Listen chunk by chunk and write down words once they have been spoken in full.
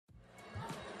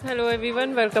Hello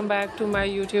everyone, welcome back to my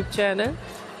YouTube channel,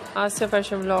 Asya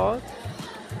Fashion Vlog.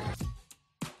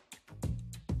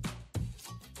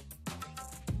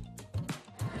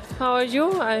 How are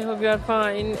you? I hope you are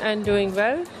fine and doing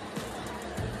well.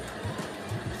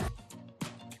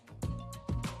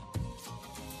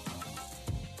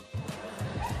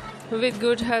 With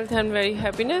good health and very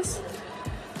happiness.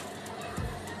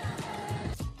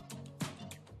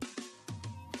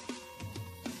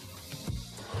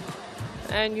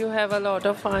 And you have a lot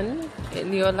of fun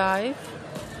in your life.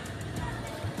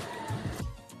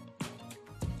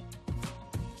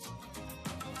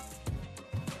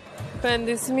 And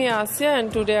this is me Asya,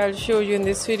 and today I'll show you in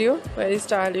this video very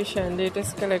stylish and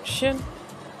latest collection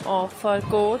of fur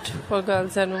coat for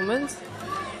girls and women.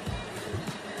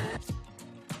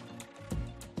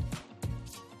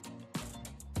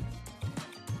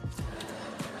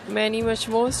 Many much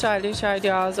more stylish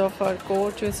ideas of fur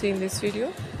coat you see in this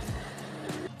video.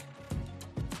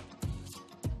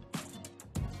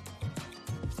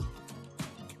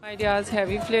 Ideas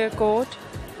heavy flare coat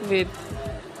with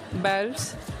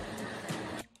belts.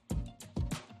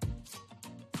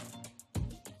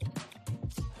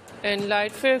 And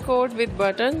light flare coat with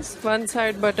buttons, one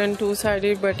side button,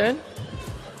 two-sided button.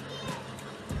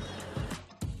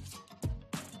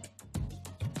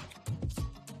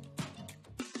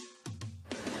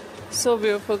 So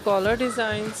beautiful collar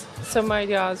designs, some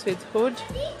ideas with hood.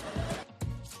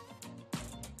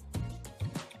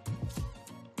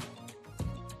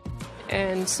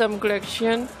 And some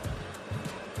collection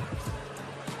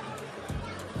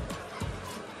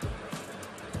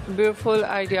beautiful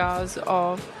ideas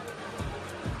of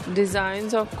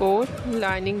designs of coat,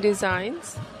 lining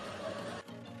designs.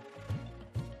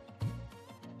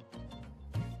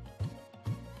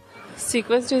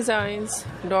 Sequence designs,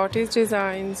 dotted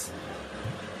designs.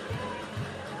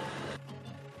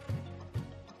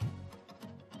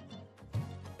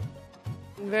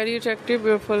 Very attractive,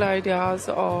 beautiful ideas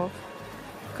of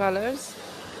colors.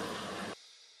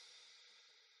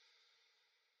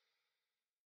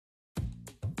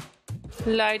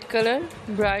 Light color,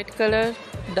 bright color,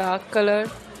 dark color.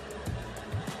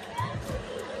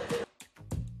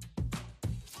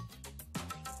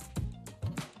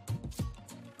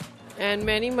 And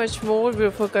many much more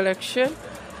beautiful collection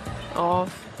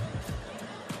of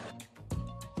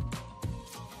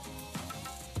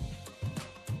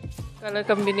color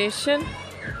combination,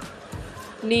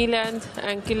 knee length,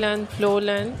 ankle length, floor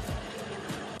length.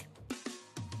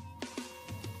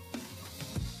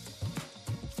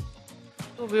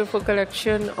 Beautiful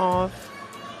collection of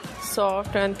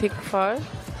soft and thick fur.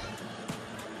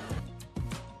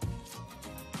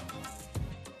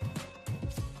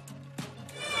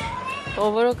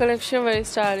 Overall collection very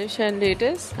stylish and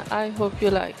latest. I hope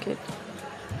you like it.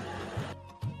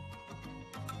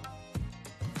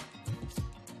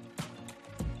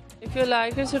 If you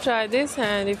like it, so try this,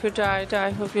 and if you try it, I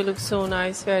hope you look so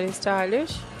nice, very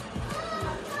stylish.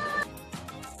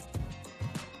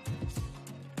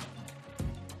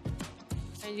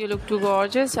 And you look too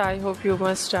gorgeous. I hope you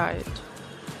must try it.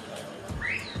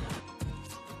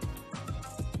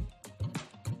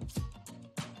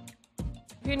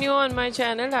 If you're new on my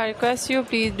channel, I request you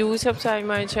please do subscribe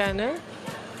my channel.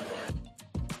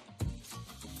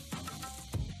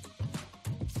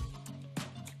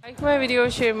 Like my video,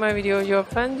 share my video with your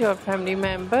friends, your family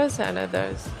members and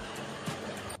others.